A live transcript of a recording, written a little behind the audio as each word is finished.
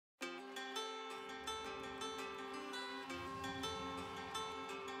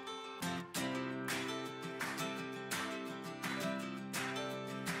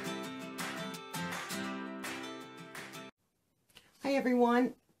Hey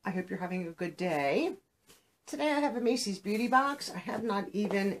everyone, I hope you're having a good day. Today I have a Macy's beauty box. I have not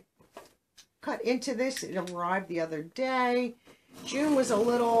even cut into this. It arrived the other day. June was a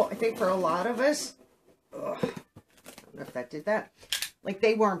little, I think for a lot of us, I don't know if that did that. Like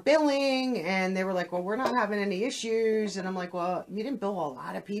they weren't billing and they were like, well, we're not having any issues. And I'm like, well, you didn't bill a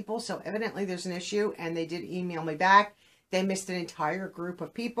lot of people. So evidently there's an issue. And they did email me back. They missed an entire group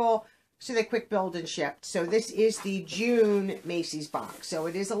of people. So they quick billed and shipped. So this is the June Macy's box. So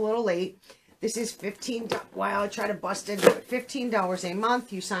it is a little late. This is $15. Wow, I try to bust into it. $15 a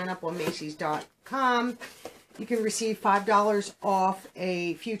month. You sign up on Macys.com. You can receive $5 off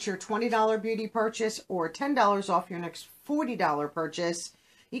a future $20 beauty purchase or $10 off your next $40 purchase.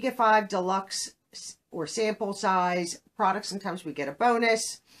 You get 5 deluxe or sample size products. Sometimes we get a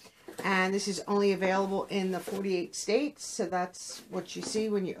bonus. And this is only available in the 48 states. So that's what you see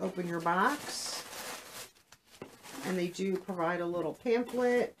when you open your box. And they do provide a little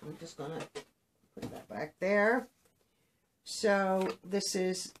pamphlet. I'm just going to put that back there. So this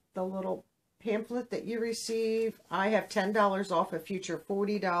is the little pamphlet that you receive. I have $10 off a future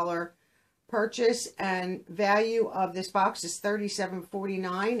 $40 purchase. And value of this box is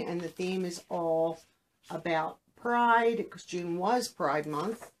 $37.49. And the theme is all about Pride, because June was Pride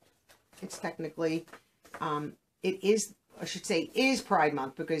Month. It's technically, it is, I should say, is Pride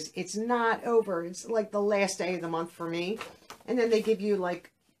Month because it's not over. It's like the last day of the month for me. And then they give you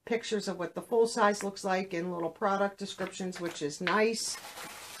like pictures of what the full size looks like and little product descriptions, which is nice.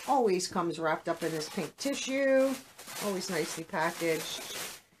 Always comes wrapped up in this pink tissue. Always nicely packaged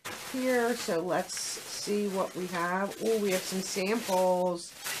here. So let's see what we have. Oh, we have some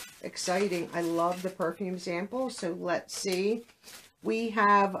samples. Exciting. I love the perfume samples. So let's see. We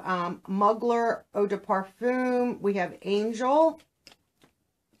have Mugler Eau de Parfum. We have Angel.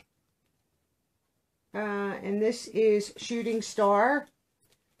 And this is Shooting Star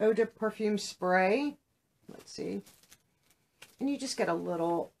Eau de Parfum Spray. Let's see. And you just get a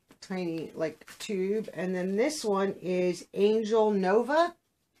little tiny like tube. And then this one is Angel Nova.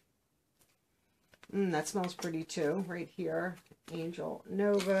 That smells pretty too, right here. Angel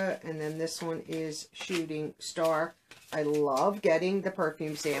Nova. And then this one is Shooting Star. I love getting the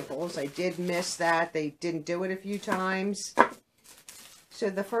perfume samples. I did miss that. They didn't do it a few times. So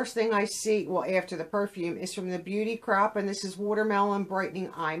the first thing I see, well, after the perfume, is from the Beauty Crop. And this is Watermelon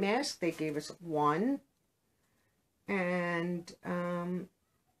Brightening Eye Mask. They gave us one. And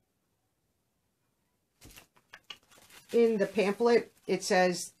in the pamphlet, it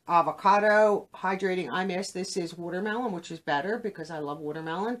says Avocado Hydrating Eye Mask. This is Watermelon, which is better because I love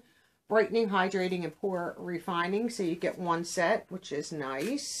watermelon. Brightening, hydrating, and pore refining. So you get one set, which is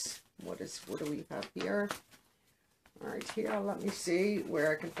nice. What do we have here? All right, here, let me see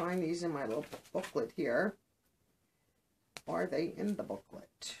where I can find these in my little booklet here. Are they in the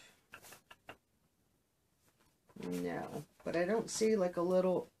booklet? No, but I don't see like a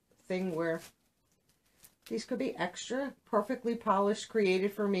little thing where these could be extra. Perfectly polished,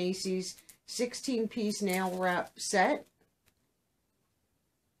 created for Macy's. 16-piece nail wrap set.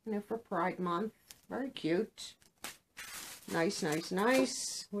 You know, for Pride Month. Very cute. Nice, nice,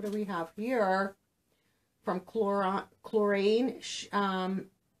 nice. What do we have here? From Chlorine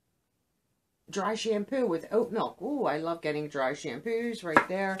dry shampoo with oat milk. Ooh, I love getting dry shampoos right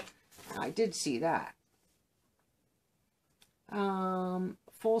there. I did see that.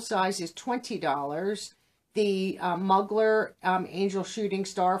 Full size is $20. The Mugler Angel Shooting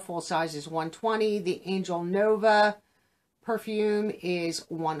Star full size is $120. The Angel Nova perfume is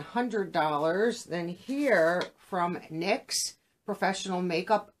 $100. Then here from NYX Professional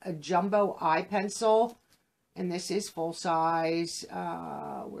Makeup, a jumbo eye pencil. And this is full size.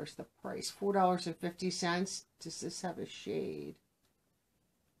 Where's the price? $4.50. Does this have a shade?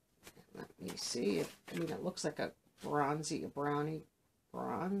 Let me see. I mean, it looks like a brownie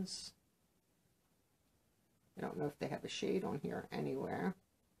bronze. I don't know if they have a shade on here anywhere.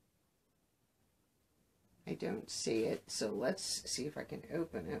 I don't see it, so let's see if I can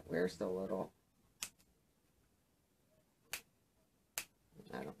open it. Where's the little...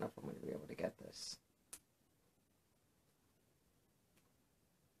 I don't know if I'm going to be able to get this.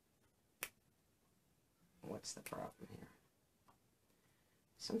 What's the problem here?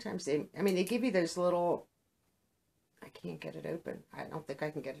 Sometimes they give you those little... I can't get it open. I don't think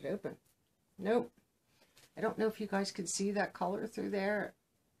I can get it open. Nope. I don't know if you guys can see that color through there.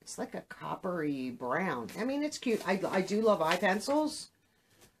 It's like a coppery brown. I mean, it's cute. I do love eye pencils.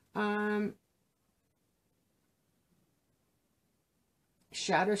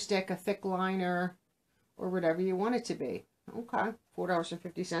 Shadow stick, a thick liner, or whatever you want it to be. Okay,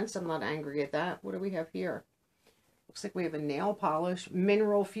 $4.50. I'm not angry at that. What do we have here? Looks like we have a nail polish,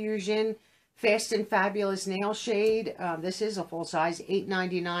 Mineral Fusion, Fast and Fabulous Nail Shade. This is a full size,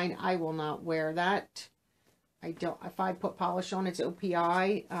 $8.99. I will not wear that. I don't, if I put polish on, it's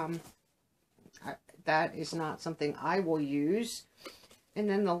OPI. That is not something I will use. And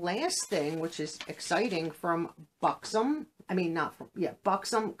then the last thing, which is exciting, from Buxom,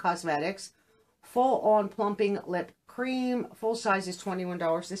 Buxom Cosmetics, Full On Plumping Lip Cream. Full size is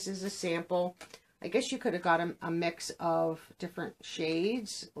 $21. This is a sample. I guess you could have got a mix of different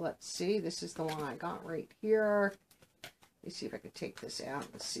shades. Let's see. This is the one I got right here. Let me see if I can take this out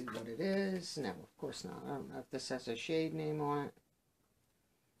and see what it is. No, of course not. I don't know if this has a shade name on it.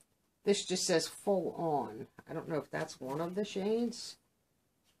 This just says Full On. I don't know if that's one of the shades,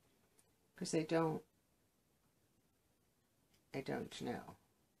 because I don't know.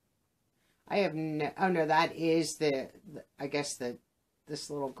 I have no, oh no, that is I guess this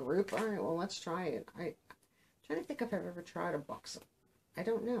little group. All right, well, let's try it. I'm trying to think if I've ever tried a Buxom. I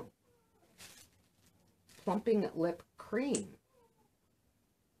don't know. Plumping Lip Cream.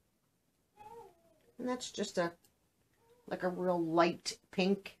 And that's just like a real light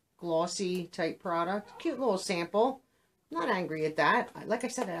pink, glossy type product. Cute little sample. Not angry at that. Like I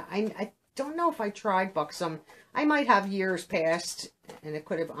said, I don't know if I tried Buxom. I might have years past, and it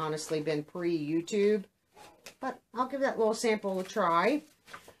could have honestly been pre-YouTube. But I'll give that little sample a try.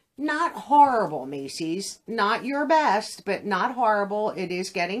 Not horrible, Macy's. Not your best, but not horrible. It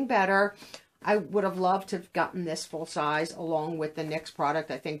is getting better. I would have loved to have gotten this full size along with the NYX product.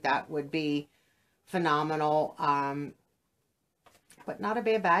 I think that would be phenomenal. But not a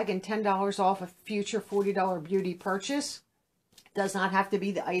bad bag, and $10 off a future $40 beauty purchase. Does not have to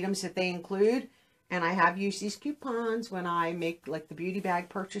be the items that they include. And I have used these coupons when I make like the beauty bag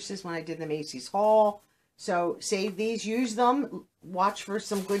purchases when I did the Macy's haul. So save these, use them, watch for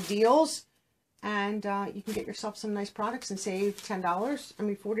some good deals, and you can get yourself some nice products and save $10. I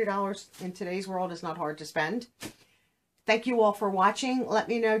mean, $40 in today's world is not hard to spend. Thank you all for watching. Let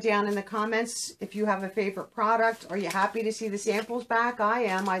me know down in the comments if you have a favorite product. Are you happy to see the samples back? I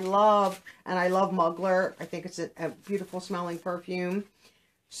am. I love Mugler. I think it's a beautiful smelling perfume.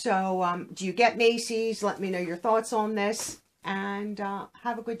 So do you get Macy's? Let me know your thoughts on this. And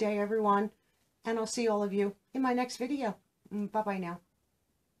have a good day, everyone. And I'll see all of you in my next video. Bye-bye now.